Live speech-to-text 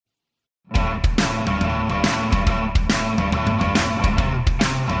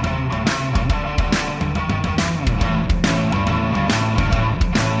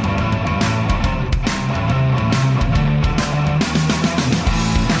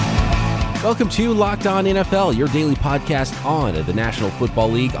Welcome to Locked On NFL, your daily podcast on the National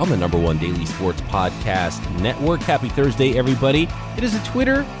Football League on the #1 daily sports podcast network. Happy Thursday, everybody. It is a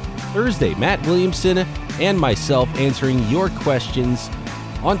Twitter Thursday. Matt Williamson and myself answering your questions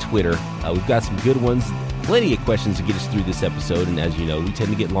on Twitter. We've got some good ones, plenty of questions to get us through this episode. And as you know, we tend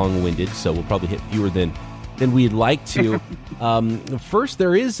to get long-winded, so we'll probably hit fewer than we'd like to. First,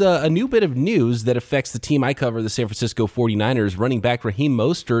 there is a new bit of news that affects the team I cover, the San Francisco 49ers. Running back Raheem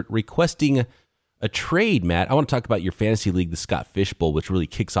Mostert requesting a trade, Matt. I want to talk about your fantasy league, the Scott Fish Bowl, which really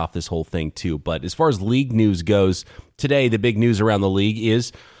kicks off this whole thing too. But as far as league news goes, today the big news around the league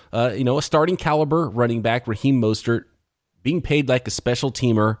is a starting caliber running back, Raheem Mostert, being paid like a special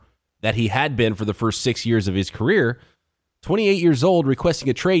teamer that he had been for the first 6 years of his career. 28 years old, requesting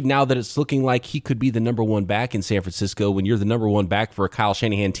a trade now that it's looking like he could be the number one back in San Francisco. When you're the number one back for a Kyle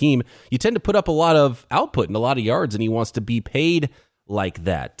Shanahan team, you tend to put up a lot of output and a lot of yards, and he wants to be paid like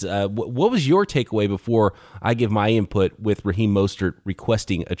that. What was your takeaway before I give my input with Raheem Mostert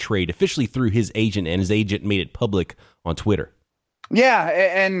requesting a trade officially through his agent, and his agent made it public on Twitter? Yeah,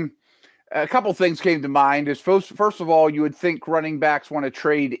 and a couple things came to mind. Is first of all, you would think running backs want to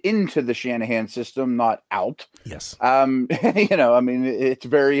trade into the Shanahan system, not out. Yes. It's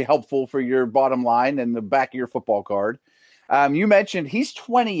very helpful for your bottom line and the back of your football card. You mentioned he's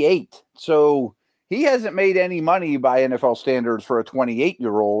 28, so he hasn't made any money by NFL standards for a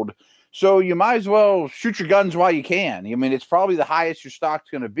 28-year-old. So you might as well shoot your guns while you can. I mean, it's probably the highest your stock's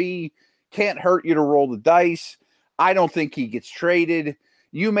going to be. Can't hurt you to roll the dice. I don't think he gets traded.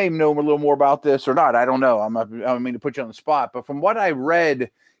 You may know a little more about this or not. I don't know. I don't mean to put you on the spot, but from what I read,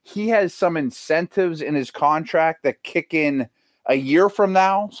 he has some incentives in his contract that kick in a year from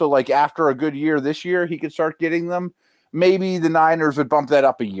now. So like after a good year this year, he could start getting them. Maybe the Niners would bump that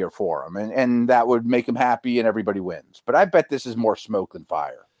up a year for him, and that would make him happy and everybody wins. But I bet this is more smoke than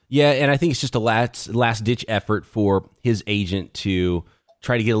fire. Yeah, and I think it's just a last-ditch effort for his agent to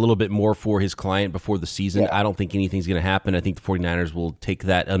try to get a little bit more for his client before the season. Yeah. I don't think anything's going to happen. I think the 49ers will take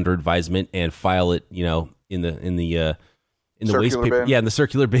that under advisement and file it, in the waste paper. Bin. Yeah, in the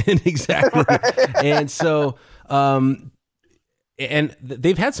circular bin. Exactly. Right. And so, and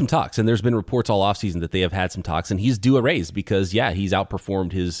they've had some talks, and there's been reports all offseason that they have had some talks, and he's due a raise because, he's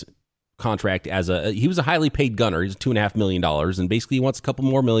outperformed his contract he was a highly paid gunner. He's $2.5 million, and basically he wants a couple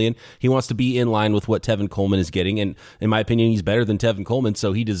more million. He wants to be in line with what Tevin Coleman is getting, and in my opinion, he's better than Tevin Coleman,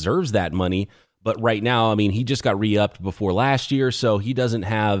 so he deserves that money. But right now, I mean, he just got re-upped before last year, so he doesn't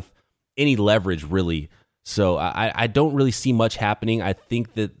have any leverage, really. So I don't really see much happening. I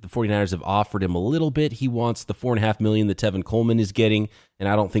think that the 49ers have offered him a little bit. He wants the $4.5 million that Tevin Coleman is getting, and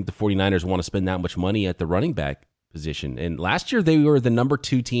I don't think the 49ers want to spend that much money at the running back position. And last year they were the number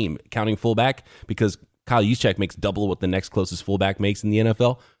 2 team, counting fullback, because Kyle Juszczyk makes double what the next closest fullback makes in the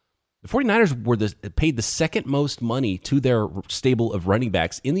NFL. The 49ers were paid the second most money to their stable of running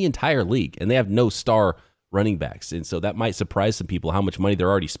backs in the entire league, and they have no star running backs. And so that might surprise some people how much money they're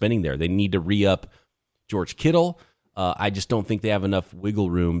already spending there. They need to re-up George Kittle. I just don't think they have enough wiggle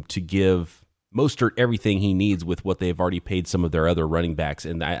room to give Mostert everything he needs with what they've already paid some of their other running backs.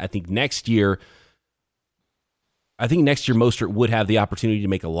 And I think next year Mostert would have the opportunity to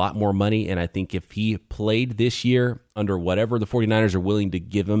make a lot more money, and I think if he played this year under whatever the 49ers are willing to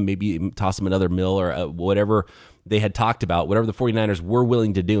give him, maybe toss him another mil or whatever they had talked about, whatever the 49ers were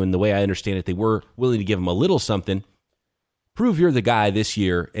willing to do, and the way I understand it, they were willing to give him a little something. Prove you're the guy this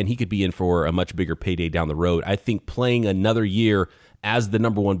year, and he could be in for a much bigger payday down the road. I think playing another year as the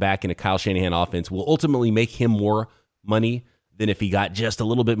number one back in a Kyle Shanahan offense will ultimately make him more money than if he got just a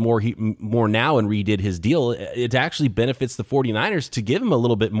little bit more now and redid his deal. It actually benefits the 49ers to give him a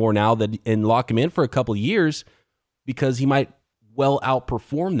little bit more now and lock him in for a couple of years, because he might well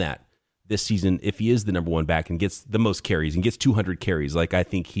outperform that this season if he is the number one back and gets the most carries and gets 200 carries like I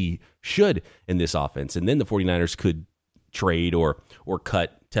think he should in this offense. And then the 49ers could trade or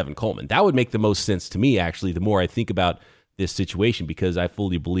cut Tevin Coleman. That would make the most sense to me, actually, the more I think about this situation, because I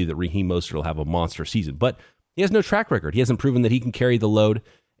fully believe that Raheem Mostert will have a monster season. But he has no track record. He hasn't proven that he can carry the load,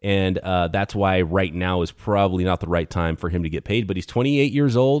 and that's why right now is probably not the right time for him to get paid. But he's 28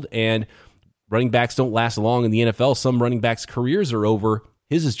 years old, and running backs don't last long in the NFL. Some running backs' careers are over.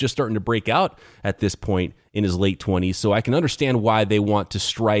 His is just starting to break out at this point in his late 20s, so I can understand why they want to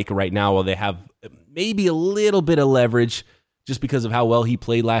strike right now while they have maybe a little bit of leverage just because of how well he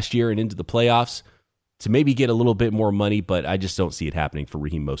played last year and into the playoffs to maybe get a little bit more money, but I just don't see it happening for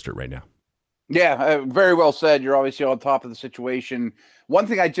Raheem Mostert right now. Yeah, very well said. You're obviously on top of the situation. One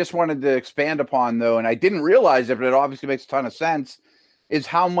thing I just wanted to expand upon, though, and I didn't realize it, but it obviously makes a ton of sense, is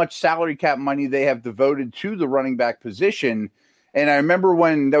how much salary cap money they have devoted to the running back position. And I remember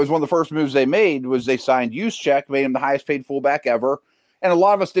when that was one of the first moves they made was they signed Juszczyk, made him the highest paid fullback ever. And a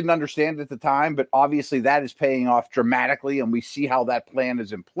lot of us didn't understand it at the time, but obviously that is paying off dramatically, and we see how that plan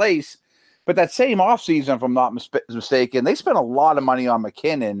is in place. But that same offseason, if I'm not mistaken, they spent a lot of money on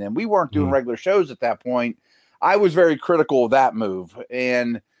McKinnon, and we weren't doing regular shows at that point. I was very critical of that move,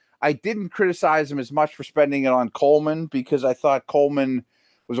 and I didn't criticize him as much for spending it on Coleman because I thought Coleman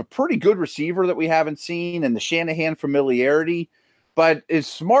was a pretty good receiver that we haven't seen, and the Shanahan familiarity. But as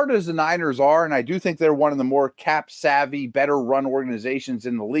smart as the Niners are, and I do think they're one of the more cap-savvy, better-run organizations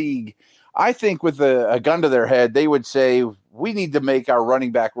in the league, I think with a gun to their head, they would say, we need to make our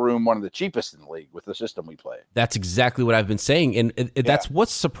running back room one of the cheapest in the league with the system we play. That's exactly what I've been saying. And that's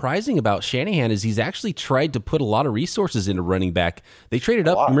what's surprising about Shanahan is he's actually tried to put a lot of resources into running back. They traded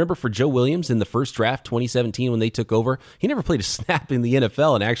up, remember, for Joe Williams in the first draft, 2017, when they took over. He never played a snap in the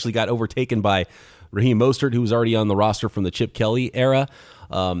NFL and actually got overtaken by Raheem Mostert, who was already on the roster from the Chip Kelly era.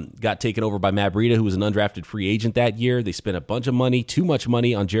 Got taken over by Matt Breida, who was an undrafted free agent that year. They spent a bunch of money, too much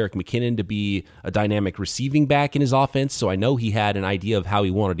money, on Jerick McKinnon to be a dynamic receiving back in his offense. So I know he had an idea of how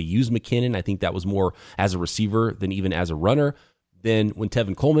he wanted to use McKinnon. I think that was more as a receiver than even as a runner. Then when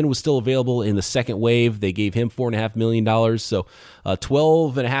Tevin Coleman was still available in the second wave, they gave him $4.5 million. So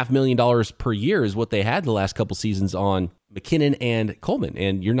 $12.5 million per year is what they had the last couple seasons on McKinnon and Coleman.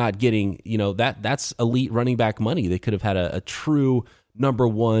 And you're not getting, that's elite running back money. They could have had a true number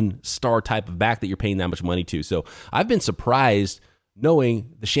one star type of back that you're paying that much money to. So I've been surprised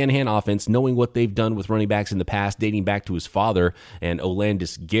knowing the Shanahan offense, knowing what they've done with running backs in the past, dating back to his father and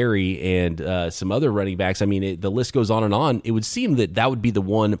Olandis Gary and some other running backs. I mean, the list goes on and on. It would seem that would be the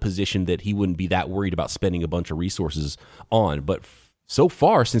one position that he wouldn't be that worried about spending a bunch of resources on. But so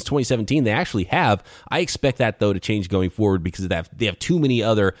far, since 2017, they actually have. I expect that, though, to change going forward because they have too many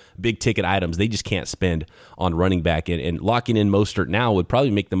other big-ticket items they just can't spend on running back. And locking in Mostert now would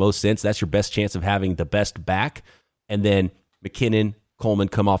probably make the most sense. That's your best chance of having the best back. And then McKinnon, Coleman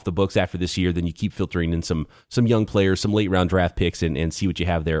come off the books after this year. Then you keep filtering in some young players, some late-round draft picks, and see what you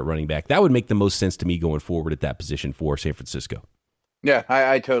have there at running back. That would make the most sense to me going forward at that position for San Francisco. Yeah,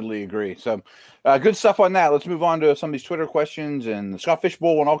 I totally agree. So good stuff on that. Let's move on to some of these Twitter questions and the Scott Fish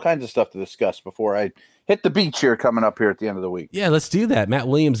Bowl and all kinds of stuff to discuss before I hit the beach here coming up here at the end of the week. Yeah, let's do that. Matt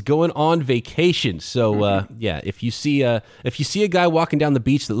Williams going on vacation. So if you see a guy walking down the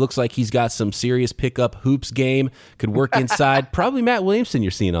beach that looks like he's got some serious pickup hoops game, could work inside, probably Matt Williamson you're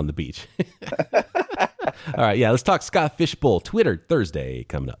seeing on the beach. All right, let's talk Scott Fish Bowl. Twitter Thursday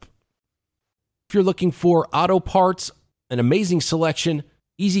coming up. If you're looking for auto parts, an amazing selection,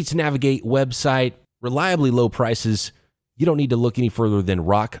 easy to navigate website, reliably low prices, you don't need to look any further than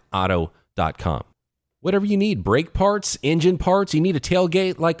rockauto.com. Whatever you need, brake parts, engine parts, you need a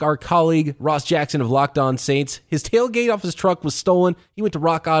tailgate like our colleague Ross Jackson of Locked On Saints. His tailgate off his truck was stolen. He went to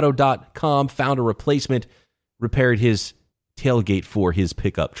rockauto.com, found a replacement, repaired his tailgate for his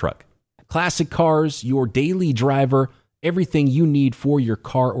pickup truck. Classic cars, your daily driver, everything you need for your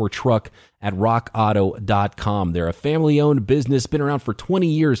car or truck at rockauto.com. They're a family-owned business, been around for 20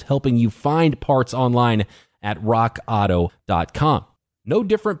 years, helping you find parts online at rockauto.com. No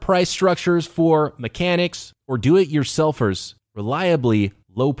different price structures for mechanics or do-it-yourselfers. Reliably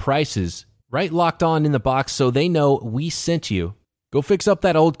low prices, right locked on in the box so they know we sent you. Go fix up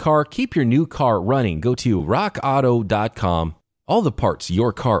that old car, keep your new car running. Go to rockauto.com. All the parts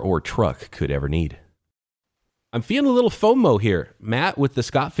your car or truck could ever need. I'm feeling a little FOMO here, Matt, with the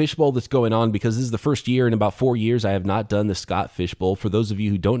Scott Fish Bowl that's going on because this is the first year in about 4 years I have not done the Scott Fish Bowl. For those of you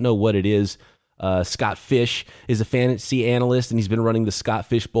who don't know what it is, Scott Fish is a fantasy analyst, and he's been running the Scott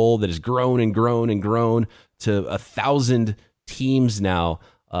Fish Bowl that has grown and grown and grown to 1,000 teams now.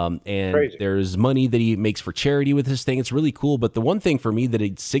 And Crazy. There's money that he makes for charity with this thing. It's really cool. But the one thing for me that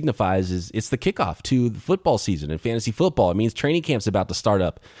it signifies is it's the kickoff to the football season and fantasy football. It means training camp's about to start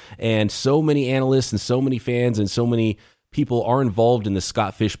up. And so many analysts and so many fans and so many people are involved in the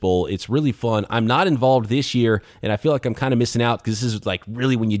Scott Fish Bowl. It's really fun. I'm not involved this year, and I feel like I'm kind of missing out because this is like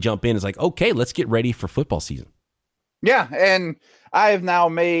really when you jump in, it's like, okay, let's get ready for football season. Yeah, and I've now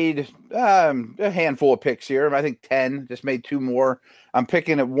made a handful of picks here. I think 10, just made 2 more. I'm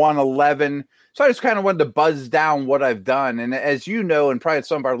picking at 111. So I just kind of wanted to buzz down what I've done. And as you know, and probably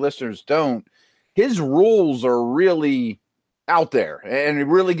some of our listeners don't, his rules are really out there, and it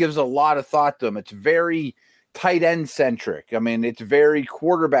really gives a lot of thought to them. It's very tight end centric. I mean, it's very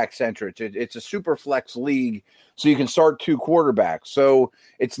quarterback centric. It's a super flex league, so you can start 2 quarterbacks. So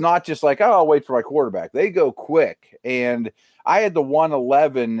it's not just like, oh, I'll wait for my quarterback. They go quick. And I had the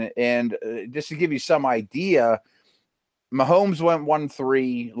 111, and just to give you some idea, Mahomes went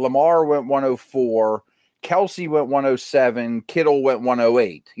 1-3, Lamar went 104, Kelsey went 107, Kittle went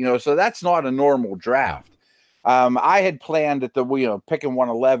 108. So that's not a normal draft. I had planned at the picking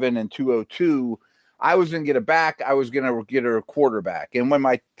 111 and 202. I was going to get a back. I was going to get a quarterback. And when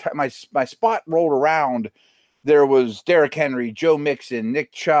my spot rolled around, there was Derrick Henry, Joe Mixon,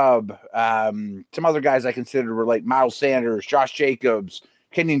 Nick Chubb, some other guys I considered were like Miles Sanders, Josh Jacobs,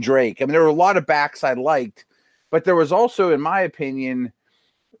 Kenyon Drake. I mean, there were a lot of backs I liked, but there was also, in my opinion,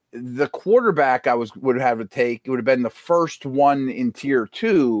 the quarterback I would have to take. It would have been the first one in tier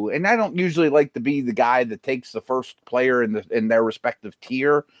 2, and I don't usually like to be the guy that takes the first player in their respective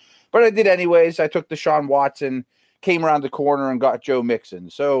tier, but I did anyways. I took Deshaun Watson, came around the corner and got Joe Mixon.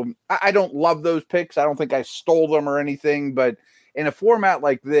 So I don't love those picks. I don't think I stole them or anything, but in a format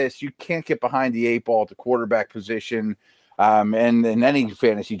like this, you can't get behind the 8 ball at the quarterback position. And in any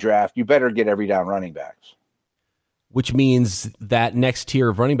fantasy draft, you better get every down running backs. Which means that next tier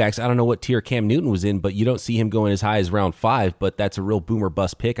of running backs, I don't know what tier Cam Newton was in, but you don't see him going as high as round 5, but that's a real boomer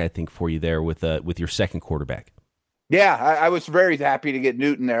bust pick, I think, for you there with your second quarterback. Yeah, I was very happy to get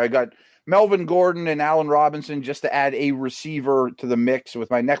Newton there. I got Melvin Gordon and Allen Robinson just to add a receiver to the mix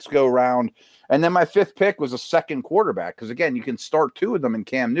with my next go round. And then my 5th pick was a second quarterback, because, again, you can start 2 of them in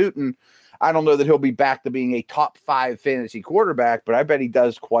Cam Newton. I don't know that he'll be back to being a top 5 fantasy quarterback, but I bet he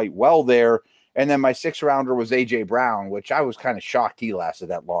does quite well there. And then my 6th rounder was A.J. Brown, which I was kind of shocked he lasted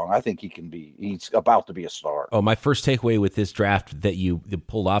that long. I think he's about to be a star. Oh, my first takeaway with this draft that you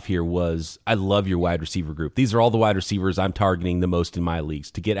pulled off here was I love your wide receiver group. These are all the wide receivers I'm targeting the most in my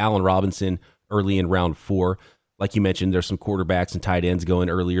leagues. To get Allen Robinson early in round 4, like you mentioned, there's some quarterbacks and tight ends going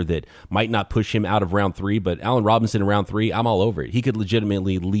earlier that might not push him out of round 3, but Allen Robinson in round 3, I'm all over it. He could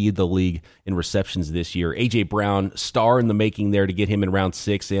legitimately lead the league in receptions this year. A.J. Brown, star in the making there to get him in round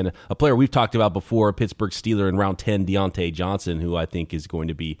 6, and a player we've talked about before, a Pittsburgh Steeler in round 10, Deontay Johnson, who I think is going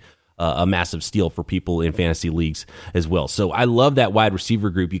to be a massive steal for people in fantasy leagues as well. So I love that wide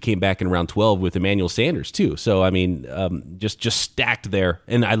receiver group. You came back in round 12 with Emmanuel Sanders too. So, I mean, just stacked there.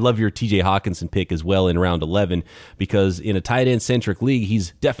 And I love your TJ Hawkinson pick as well in round 11, because in a tight end centric league,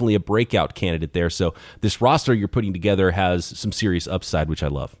 he's definitely a breakout candidate there. So this roster you're putting together has some serious upside, which I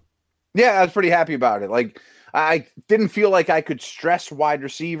love. Yeah, I was pretty happy about it. Like, I didn't feel like I could stress wide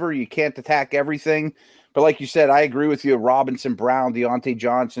receiver. You can't attack everything. But like you said, I agree with you. Robinson, Brown, Deontay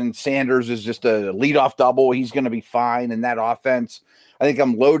Johnson, Sanders is just a leadoff double. He's going to be fine in that offense. I think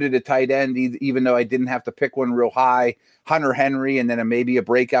I'm loaded at tight end, even though I didn't have to pick one real high. Hunter Henry, and then maybe a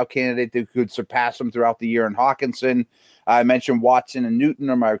breakout candidate that could surpass him throughout the year in Hawkinson. I mentioned Watson and Newton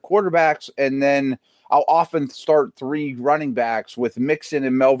are my quarterbacks. And then I'll often start 3 running backs with Mixon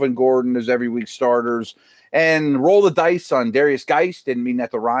and Melvin Gordon as every week starters, and roll the dice on Darius Geist. Didn't mean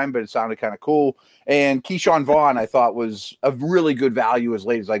that to rhyme, but it sounded kind of cool. And Keyshawn Vaughn, I thought, was a really good value as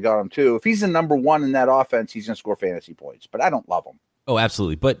late as I got him, too. If he's the number 1 in that offense, he's going to score fantasy points, but I don't love him. Oh,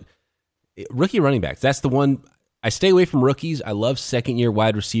 absolutely. But rookie running backs, that's the one. I stay away from rookies. I love second-year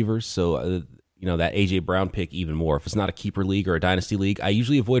wide receivers, so that A.J. Brown pick even more. If it's not a keeper league or a dynasty league, I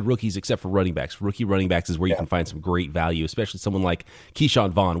usually avoid rookies except for running backs. Rookie running backs is where you can find some great value, especially someone like Keyshawn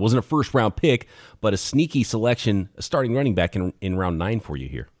Vaughn. Wasn't a first-round pick, but a sneaky selection, a starting running back in round 9 for you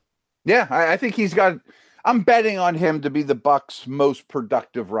here. Yeah, I think he's got – I'm betting on him to be the Bucs' most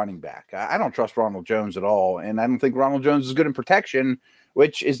productive running back. I don't trust Ronald Jones at all, and I don't think Ronald Jones is good in protection,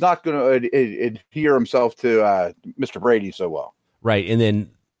 which is not going to adhere himself to Mr. Brady so well. Right, and then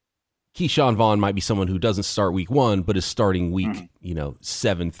 – Keyshawn Vaughn might be someone who doesn't start week 1, but is starting week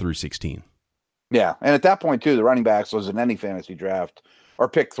 7 through 16. Yeah, and at that point, too, the running backs was in any fantasy draft are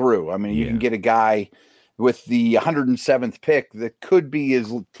picked through. I mean, you can get a guy with the 107th pick that could be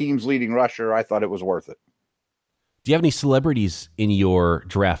his team's leading rusher. I thought it was worth it. Do you have any celebrities in your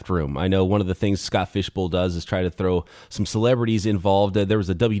draft room? I know one of the things Scott Fishbowl does is try to throw some celebrities involved. There was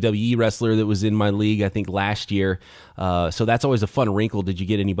a WWE wrestler that was in my league, I think, last year. So that's always a fun wrinkle. Did you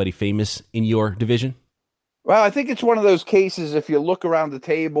get anybody famous in your division? Well, I think it's one of those cases, if you look around the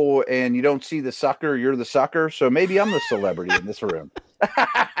table and you don't see the sucker, you're the sucker. So maybe I'm the celebrity in this room.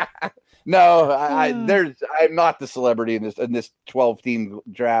 No, I'm not the celebrity in this 12-team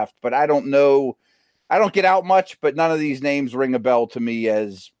draft, but I don't know. I don't get out much, but none of these names ring a bell to me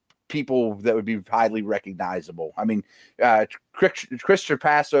as people that would be highly recognizable. I mean, Chris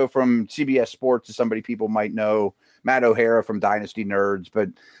Trapasso from CBS Sports is somebody people might know. Matt O'Hara from Dynasty Nerds, but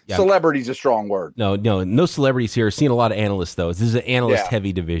celebrity's a strong word. No celebrities here. Seeing a lot of analysts, though. This is an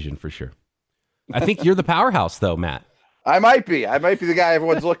analyst-heavy division for sure. I think you're the powerhouse, though, Matt. I might be the guy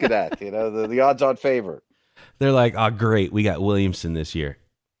everyone's looking at, the odds-on favorite. They're like, oh, great, we got Williamson this year.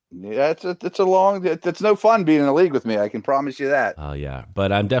 Yeah, it's no fun being in a league with me. I can promise you that. Oh, yeah.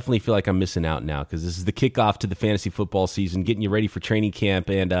 But I definitely feel like I'm missing out now because this is the kickoff to the fantasy football season, getting you ready for training camp.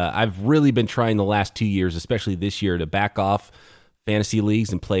 And I've really been trying the last 2 years, especially this year, to back off fantasy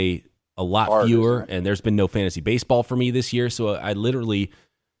leagues and play a lot fewer. And there's been no fantasy baseball for me this year. So I literally,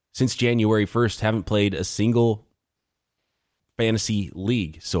 since January 1st, haven't played a single fantasy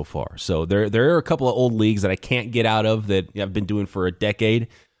league so far. So there are a couple of old leagues that I can't get out of that I've been doing for a decade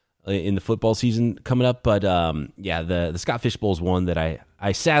in the football season coming up. But the Scott Fish Bowl is one that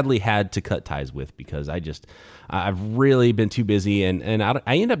I sadly had to cut ties with because I've really been too busy and I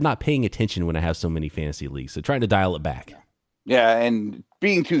end up not paying attention when I have so many fantasy leagues. So trying to dial it back. Yeah, and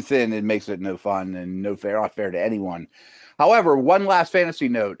being too thin, it makes it no fun and not fair to anyone. However, one last fantasy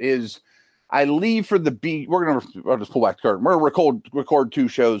note is I leave for the beach. I'll just pull back the curtain. We're going to record 2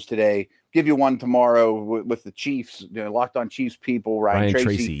 shows today. Give you one tomorrow with the Chiefs, Locked On Chiefs people, Ryan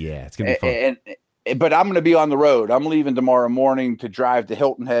Tracy. Yeah, it's going to be fun. But I'm going to be on the road. I'm leaving tomorrow morning to drive to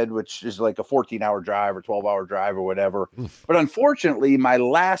Hilton Head, which is like a 14-hour drive or 12-hour drive or whatever. Oof. But unfortunately, my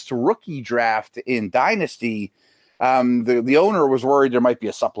last rookie draft in Dynasty, the owner was worried there might be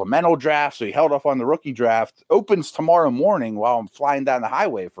a supplemental draft, so he held off on the rookie draft. Opens tomorrow morning while I'm flying down the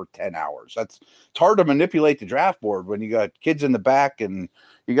highway for 10 hours. It's hard to manipulate the draft board when you got kids in the back and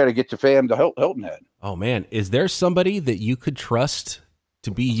you got to get your fam to Hilton Head. Oh, man. Is there somebody that you could trust to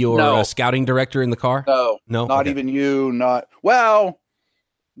be your scouting director in the car? No, not even you. Well,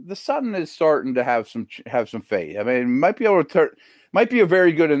 the son is starting to have some faith. I mean, might be able to might be a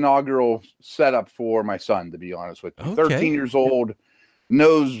very good inaugural setup for my son, to be honest with you. Okay. 13 years old,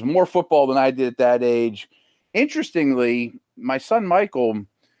 knows more football than I did at that age. Interestingly, my son Michael,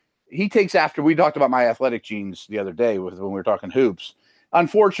 he takes after. We talked about my athletic genes the other day when we were talking hoops.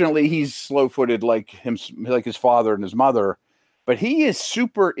 Unfortunately, he's slow-footed like his father and his mother, but he is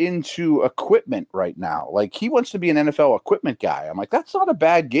super into equipment right now. Like, he wants to be an NFL equipment guy. I'm like, that's not a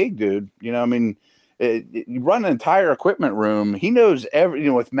bad gig, dude. You run an entire equipment room. He knows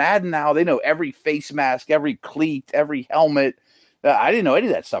with Madden now, they know every face mask, every cleat, every helmet. I didn't know any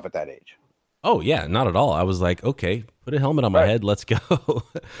of that stuff at that age. Oh, yeah, not at all. I was like, okay, put a helmet on my head. Let's go.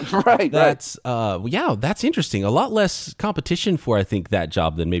 That's interesting. A lot less competition for, I think, that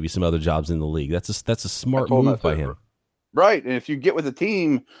job than maybe some other jobs in the league. That's a smart move by him. Right. And if you get with a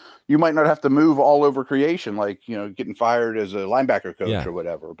team, you might not have to move all over creation, like, getting fired as a linebacker coach or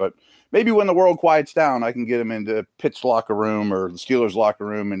whatever. But maybe when the world quiets down, I can get him into Pitt's locker room or the Steelers locker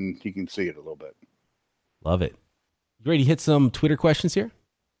room, and he can see it a little bit. Love it. You ready to hit some Twitter questions here?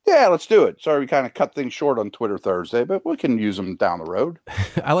 Yeah, let's do it. Sorry, we kind of cut things short on Twitter Thursday, but we can use them down the road.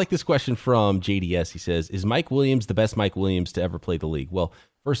 I like this question from JDS. He says, is Mike Williams the best Mike Williams to ever play the league? Well,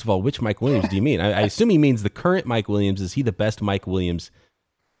 first of all, which Mike Williams do you mean? I assume he means the current Mike Williams. Is he the best Mike Williams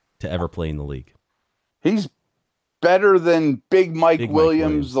to ever play in the league? He's better than Big Mike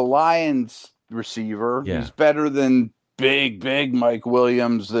Williams, the Lions receiver. Yeah. He's better than Big Mike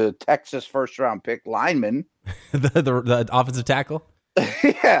Williams, the Texas first-round pick lineman. the offensive tackle?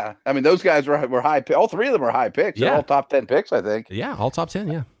 Yeah. I mean, those guys were high picks. All 3 of them were high picks. Yeah. They're all top 10 picks, I think. Yeah, all top 10,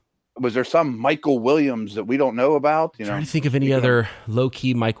 yeah. Was there some Michael Williams that we don't know about? Trying to think of any other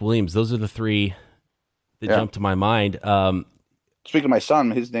low-key Mike Williams. Those are the 3 that jump to my mind. Speaking of my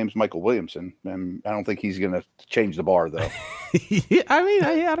son, his name's Michael Williamson, and I don't think he's going to change the bar, though.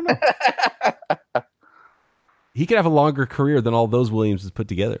 I don't know. He could have a longer career than all those Williamses put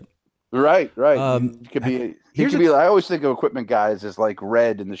together. Right. I always think of equipment guys as like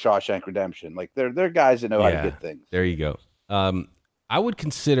Red in the Shawshank Redemption. Like they're guys that know how to get things. There you go. I would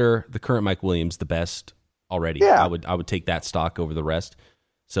consider the current Mike Williams the best already. Yeah. I would take that stock over the rest.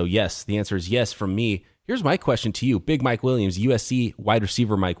 So yes, the answer is yes from me. Here's my question to you. Big Mike Williams, USC wide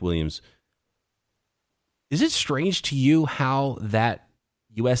receiver Mike Williams. Is it strange to you how that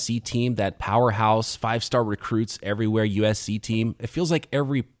USC team, that powerhouse, 5-star recruits everywhere USC team, it feels like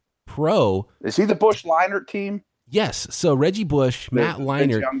every pro. Is he the Bush Leinart team? Yes. So Reggie Bush, Matt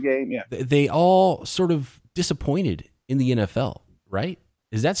Leinart, they all sort of disappointed in the NFL, right?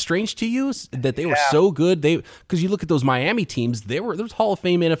 Is that strange to you that they were so good? Because you look at those Miami teams, there was Hall of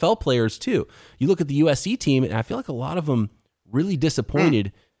Fame NFL players too. You look at the USC team, and I feel like a lot of them really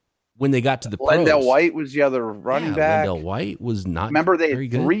disappointed when they got to the pros. Lendell White was the other running back. Lendell White was not. Remember, they very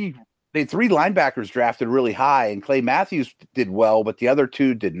had good. They had 3 linebackers drafted really high, and Clay Matthews did well, but the other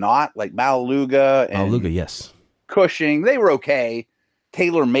 2 did not, like Malaluga and yes. Cushing. They were okay.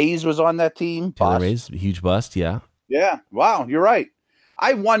 Taylor Mays was on that team. Taylor Mays, huge bust, yeah. Yeah, wow, you're right.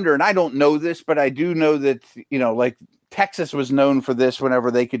 I wonder, and I don't know this, but I do know that, like Texas was known for this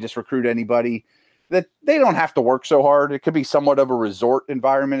whenever they could just recruit anybody. that they don't have to work so hard. It could be somewhat of a resort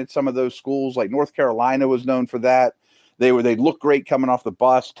environment at some of those schools. Like North Carolina was known for that. They look great coming off the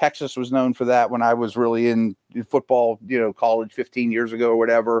bus. Texas was known for that when I was really in football, college 15 years ago or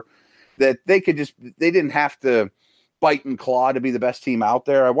whatever, that they didn't have to bite and claw to be the best team out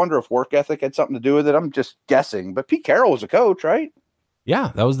there. I wonder if work ethic had something to do with it. I'm just guessing, but Pete Carroll was a coach, right?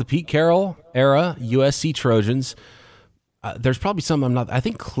 Yeah, that was the Pete Carroll era, USC Trojans. There's probably some I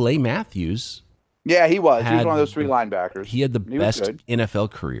think Clay Matthews. Yeah, he was. He was one of those three linebackers. He had the best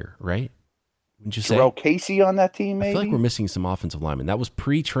NFL career, right? Wouldn't you say? Terrell Casey on that team, maybe? I feel like we're missing some offensive linemen. That was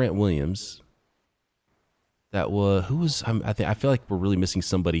pre-Trent Williams. I feel like we're really missing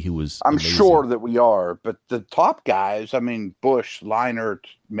somebody who was amazing. Sure that we are, but the top guys, Bush, Leinart,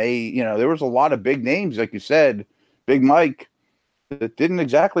 May, there was a lot of big names, like you said, Big Mike, that didn't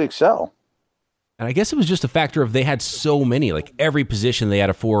exactly excel. And I guess it was just a factor of they had so many, like every position they had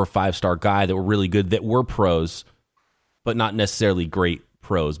a 4 or 5 star guy that were really good, that were pros, but not necessarily great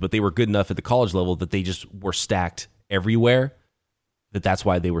pros, but they were good enough at the college level that they just were stacked everywhere, that's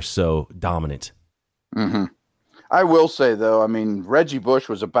why they were so dominant. Mm-hmm. I will say, though, Reggie Bush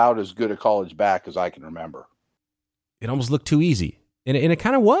was about as good a college back as I can remember. It almost looked too easy. And it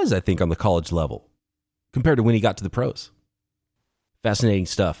kind of was, I think, on the college level compared to when he got to the pros. Fascinating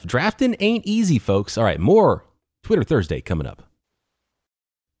stuff. Drafting ain't easy, folks. All right, more Twitter Thursday coming up.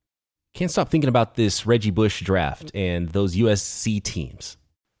 Can't stop thinking about this Reggie Bush draft and those USC teams.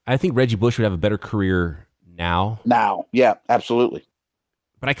 I think Reggie Bush would have a better career now. Yeah, absolutely.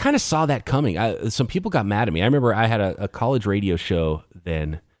 But I kind of saw that coming. Some people got mad at me. I remember I had a college radio show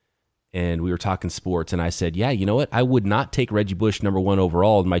then, and we were talking sports, and I said, yeah, you know what? I would not take Reggie Bush number 1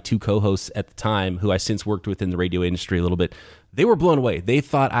 overall. And my 2 co-hosts at the time, who I since worked with in the radio industry a little bit, they were blown away. They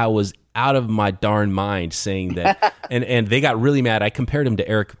thought I was out of my darn mind saying that, and they got really mad. I compared him to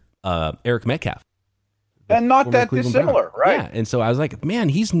Eric Metcalf. And not that dissimilar, right? Yeah, and so I was like, man,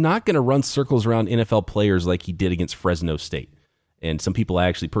 he's not going to run circles around NFL players like he did against Fresno State. And some people I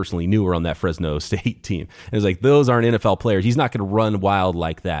actually personally knew were on that Fresno State team. And it was like, those aren't NFL players. He's not going to run wild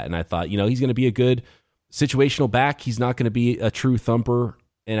like that. And I thought, he's going to be a good situational back. He's not going to be a true thumper.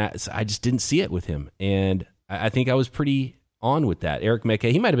 And I just didn't see it with him. And I think I was pretty on with that. Eric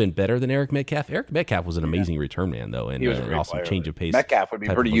Metcalf, he might have been better than Eric Metcalf. Eric Metcalf was an amazing return man, though, and an awesome change of pace. Metcalf would be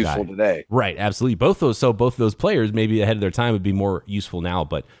pretty useful today. Right, absolutely. Both of those players, maybe ahead of their time, would be more useful now.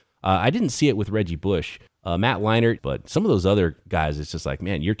 But I didn't see it with Reggie Bush. Matt Leinart, but some of those other guys, it's just like,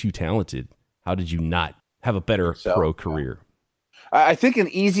 man, you're too talented. How did you not have a better pro career? I think an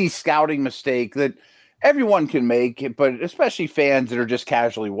easy scouting mistake that everyone can make, but especially fans that are just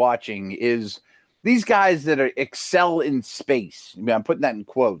casually watching, is these guys that excel in space. I'm putting that in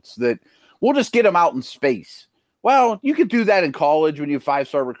quotes, that we'll just get them out in space. Well, you could do that in college when you have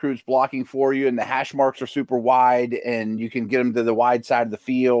 5-star recruits blocking for you and the hash marks are super wide and you can get them to the wide side of the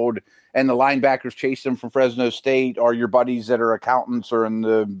field and the linebackers chase them from Fresno State, or your buddies that are accountants or in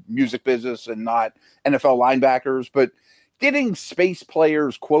the music business and not NFL linebackers. But getting space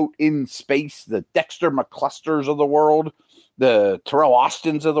players, quote, in space, the Dexter McClusters of the world, the Terrell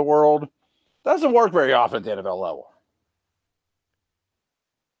Austins of the world, doesn't work very often at the NFL level.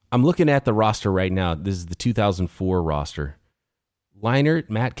 I'm looking at the roster right now. This is the 2004 roster. Leinart,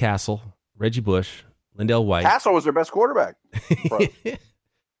 Matt Castle, Reggie Bush, Lindell White. Castle was their best quarterback.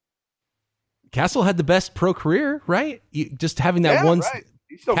 Castle had the best pro career, right? Just having that one. Right.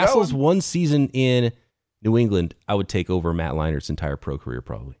 Castle's going. One season in New England, I would take over Matt Leinart's entire pro career,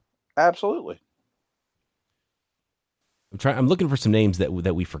 probably. Absolutely. I'm looking for some names that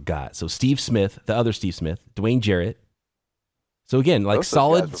we forgot. So Steve Smith, the other Steve Smith, Dwayne Jarrett. So again, like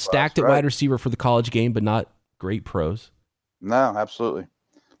solid, stacked at wide receiver for the college game, but not great pros. No, absolutely.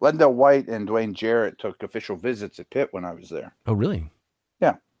 Lindell White and Dwayne Jarrett took official visits at Pitt when I was there. Oh, really?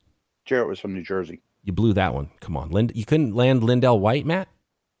 Yeah. Jarrett was from New Jersey. You blew that one. Come on. You couldn't land Lindell White, Matt?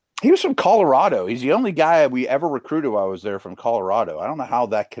 He was from Colorado. He's the only guy we ever recruited while I was there from Colorado. I don't know how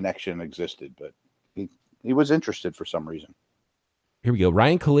that connection existed, but he was interested for some reason. Here we go.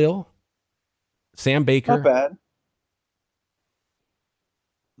 Ryan Khalil, Sam Baker. Not bad.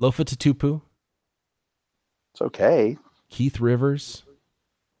 Lofa Tatupu. It's okay. Keith Rivers.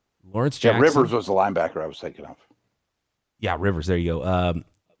 Lawrence Jackson. Yeah, Rivers was the linebacker I was thinking of. Yeah, Rivers. There you go.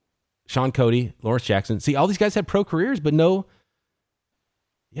 Sean Cody, Lawrence Jackson. See, all these guys had pro careers, but no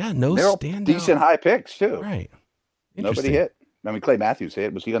standout. Decent high picks, too. Right. Nobody hit. Clay Matthews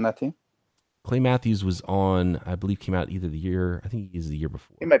hit. Was he on that team? Clay Matthews was on, I believe, came out either the year, I think he is the year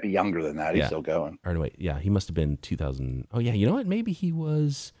before. He might be younger than that. He's still going. Or wait, yeah, he must have been 2000. Oh, yeah, you know what? Maybe he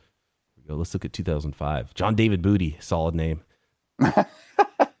was, here we go. Let's look at 2005. John David Booty, solid name.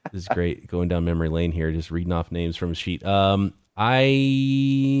 This is great. Going down memory lane here, just reading off names from a sheet. You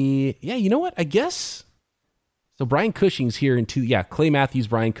know what? I guess. So Brian Cushing's here in Clay Matthews,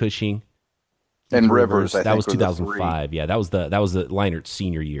 Brian Cushing. And Rivers, that was 2005. Yeah, that was the Leinart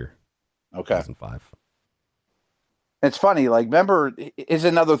senior year. Okay. 2005. It's funny, like, remember, is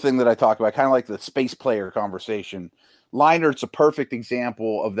another thing that I talk about, kind of like the space player conversation. Leinart's a perfect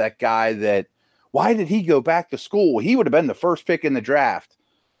example of that guy that, why did he go back to school? He would have been the first pick in the draft.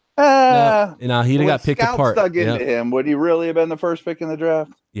 He'd have got picked apart. Dug into him, would he really have been the first pick in the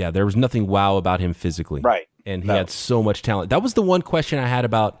draft? Yeah, there was nothing wow about him physically. Right. And he had so much talent. That was the one question I had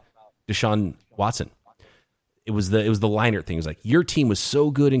about Deshaun Watson. It was the Leinart thing. It was like, your team was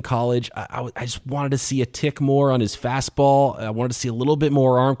so good in college. I just wanted to see a tick more on his fastball. I wanted to see a little bit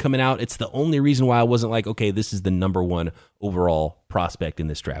more arm coming out. It's the only reason why I wasn't like, okay, this is the number one overall prospect in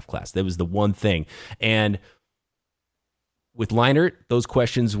this draft class. That was the one thing. And with Leinart, those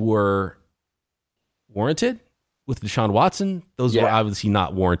questions were warranted. With Deshaun Watson, those were obviously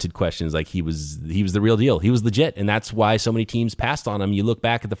not warranted questions. Like, he was the real deal. He was legit, and that's why so many teams passed on him. You look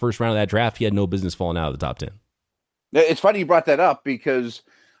back at the first round of that draft, he had no business falling out of the top 10. It's funny you brought that up, because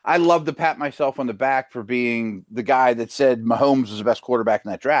I love to pat myself on the back for being the guy that said Mahomes was the best quarterback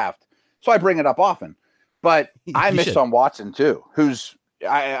in that draft. So I bring it up often. But I missed on Watson too, who's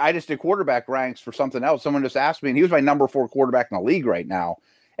I just did quarterback ranks for something else. Someone just asked me, and he was my number 4 quarterback in the league right now.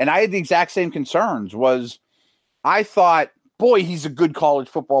 And I had the exact same concerns. I thought, boy, he's a good college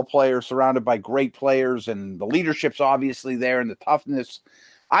football player surrounded by great players, and the leadership's obviously there and the toughness.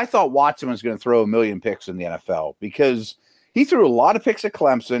 I thought Watson was going to throw 1 million picks in the NFL, because he threw a lot of picks at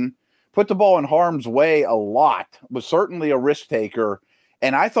Clemson, put the ball in harm's way a lot, was certainly a risk taker,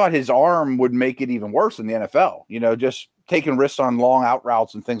 and I thought his arm would make it even worse in the NFL, just taking risks on long out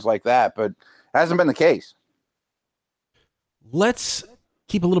routes and things like that, but hasn't been the case. Let's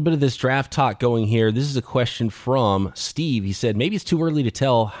keep a little bit of this draft talk going here. This is a question from Steve. He said, maybe it's too early to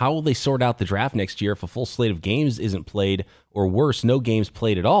tell. How will they sort out the draft next year if a full slate of games isn't played, or worse, no games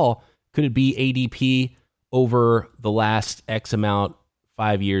played at all? Could it be ADP over the last X amount,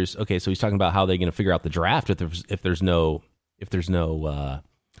 5 years? Okay, so he's talking about how they're going to figure out the draft if there's no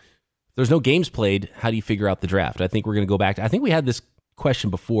games played. How do you figure out the draft? I think we're going to go back to, I think we had this question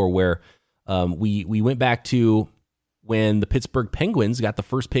before where we went back to when the Pittsburgh Penguins got the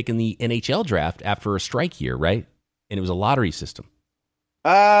first pick in the NHL draft after a strike year, right? And it was a lottery system.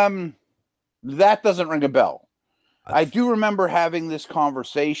 That doesn't ring a bell. I do remember having this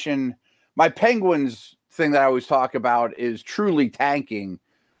conversation. My Penguins thing that I always talk about is truly tanking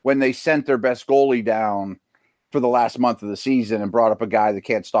when they sent their best goalie down for the last month of the season and brought up a guy that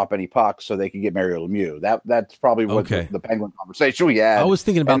can't stop any pucks so they could get Mario Lemieux. That's probably what the Penguin conversation we had. I was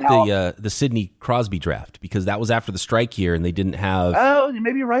thinking about the Sidney Crosby draft, because that was after the strike year and they didn't have... Oh,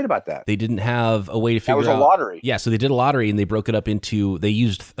 maybe you're right about that. They didn't have a way to figure out... That was a lottery. Yeah, so they did a lottery and they broke it up into... They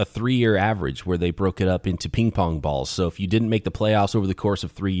used a 3-year average where they broke it up into ping pong balls. So if you didn't make the playoffs over the course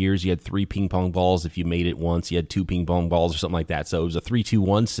of 3 years, you had 3 ping pong balls. If you made it once, you had 2 ping pong balls or something like that. So it was a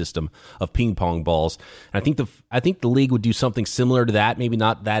 3-2-1 system of ping pong balls. And I think the league would do something similar to that, maybe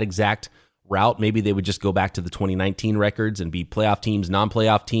not that exact route. Maybe they would just go back to the 2019 records and be playoff teams,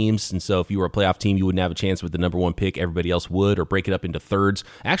 non-playoff teams. And so if you were a playoff team, you wouldn't have a chance with the number 1 pick. Everybody else would, or break it up into thirds.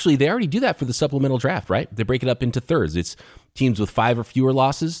 Actually, they already do that for the supplemental draft, right? They break it up into thirds. It's teams with 5 or fewer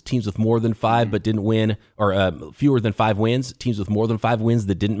losses, teams with more than 5 but didn't win, or fewer than 5 wins, teams with more than 5 wins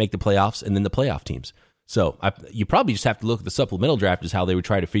that didn't make the playoffs, and then the playoff teams. So you probably just have to look at the supplemental draft as how they would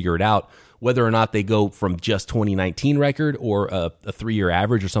try to figure it out, whether or not they go from just 2019 record or a 3-year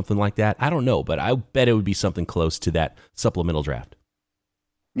average or something like that. I don't know, but I bet it would be something close to that supplemental draft.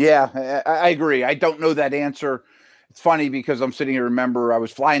 Yeah, I agree. I don't know that answer. It's funny because I'm sitting here, remember, I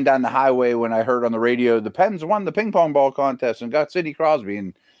was flying down the highway when I heard on the radio, the Pens won the ping pong ball contest and got Sidney Crosby,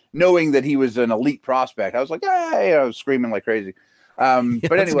 and knowing that he was an elite prospect, I was like, hey, I was screaming like crazy.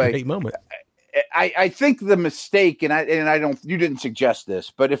 But anyway, a great moment. I think the mistake, and I don't, you didn't suggest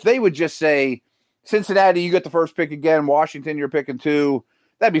this, but if they would just say, Cincinnati, you get the first pick again, Washington, you're picking 2,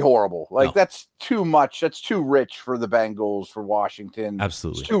 that'd be horrible. Like, that's too much. That's too rich for the Bengals, for Washington.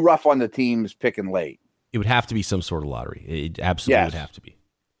 Absolutely. It's too rough on the teams picking late. It would have to be some sort of lottery. It absolutely would have to be.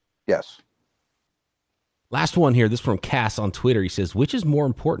 Yes. Last one here. This from Cass on Twitter. He says, which is more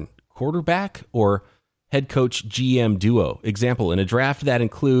important, quarterback or head coach GM duo? Example, in a draft that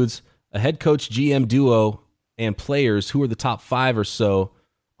includes a head coach GM duo and players, who are the top 5 or so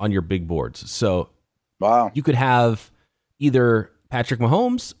on your big boards. So you could have either Patrick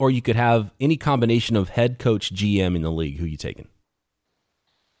Mahomes or you could have any combination of head coach GM in the league. Who you taking?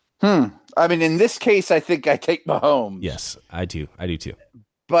 I mean, in this case, I think I take Mahomes. Yes, I do. I do too.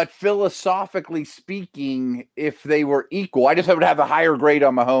 But philosophically speaking, if they were equal, I just would have a higher grade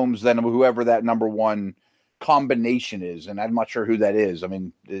on Mahomes than whoever that number one combination is. And I'm not sure who that is. I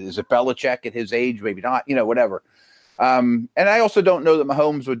mean, is it Belichick at his age? Maybe not, whatever. And I also don't know that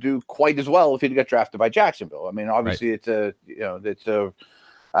Mahomes would do quite as well if he'd got drafted by Jacksonville. I mean, obviously It's a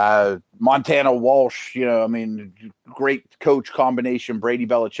Montana Walsh, great coach combination, Brady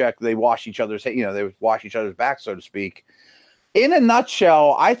Belichick. They wash each other's, they wash each other's back, so to speak. In a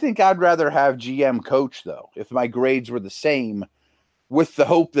nutshell, I think I'd rather have GM coach, though, if my grades were the same, with the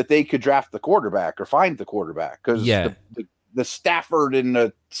hope that they could draft the quarterback or find the quarterback. Because the Stafford in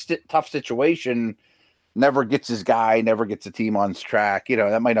a tough situation never gets his guy, never gets a team on track.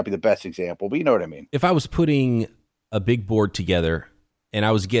 That might not be the best example, but you know what I mean. If I was putting a big board together and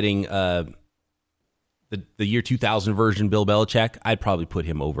I was getting the year 2000 version Bill Belichick, I'd probably put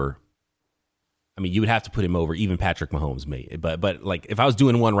him over. I mean, you would have to put him over even Patrick Mahomes, mate. But like if I was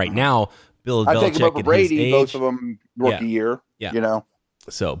doing one right now, Bill Belichick, I'd take him over Brady, both of them rookie year. Yeah.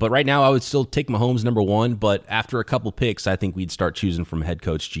 So, but right now I would still take Mahomes number one. But after a couple picks, I think we'd start choosing from head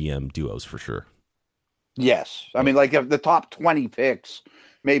coach GM duos for sure. Yes, I mean, like if the top 20 picks,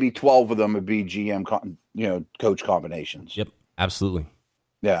 maybe 12 of them would be GM, coach combinations. Yep, absolutely.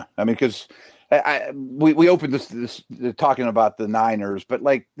 Yeah, I mean, because we opened this talking about the Niners, but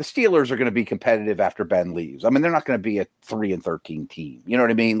like the Steelers are going to be competitive after Ben leaves. I mean, they're not going to be a 3-13 team. You know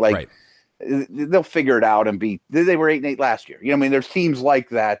what I mean? Like they'll figure it out and they were 8-8 last year. I mean, there's teams like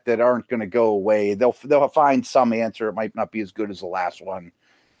that aren't going to go away. They'll find some answer. It might not be as good as the last one.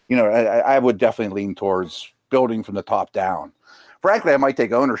 I would definitely lean towards building from the top down. Frankly, I might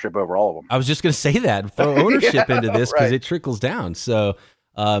take ownership over all of them. I was just going to say that. Throw ownership into this because it trickles down. So,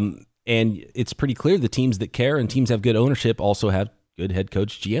 and it's pretty clear the teams that care and teams have good ownership also have good head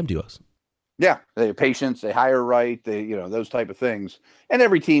coach GM duos. Yeah, they have patience, they hire right, those type of things. And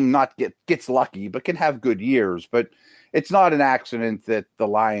every team gets lucky, but can have good years. But it's not an accident that the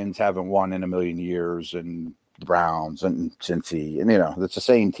Lions haven't won in a million years and the Browns and Cincy, and it's the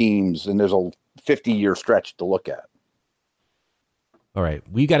same teams, and there's a 50-year stretch to look at. All right,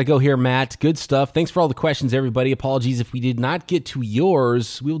 we got to go here, Matt. Good stuff. Thanks for all the questions, everybody. Apologies if we did not get to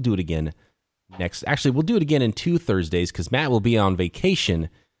yours. We'll do it again next. Actually, we'll do it again in 2 Thursdays because Matt will be on vacation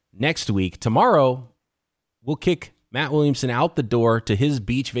next week. Tomorrow, we'll kick Matt Williamson out the door to his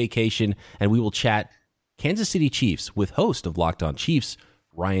beach vacation, and we will chat Kansas City Chiefs with host of Locked On Chiefs,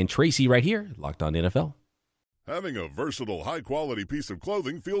 Ryan Tracy, right here, Locked On NFL. Having a versatile, high-quality piece of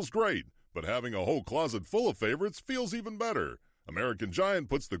clothing feels great, but having a whole closet full of favorites feels even better. American Giant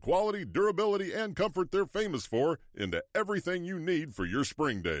puts the quality, durability, and comfort they're famous for into everything you need for your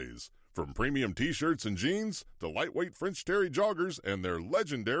spring days. From premium T-shirts and jeans to lightweight French terry joggers and their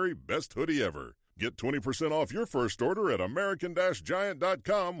legendary best hoodie ever. Get 20% off your first order at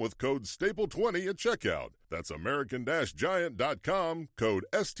American-Giant.com with code STAPLE20 at checkout. That's American-Giant.com, code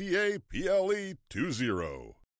STAPLE20.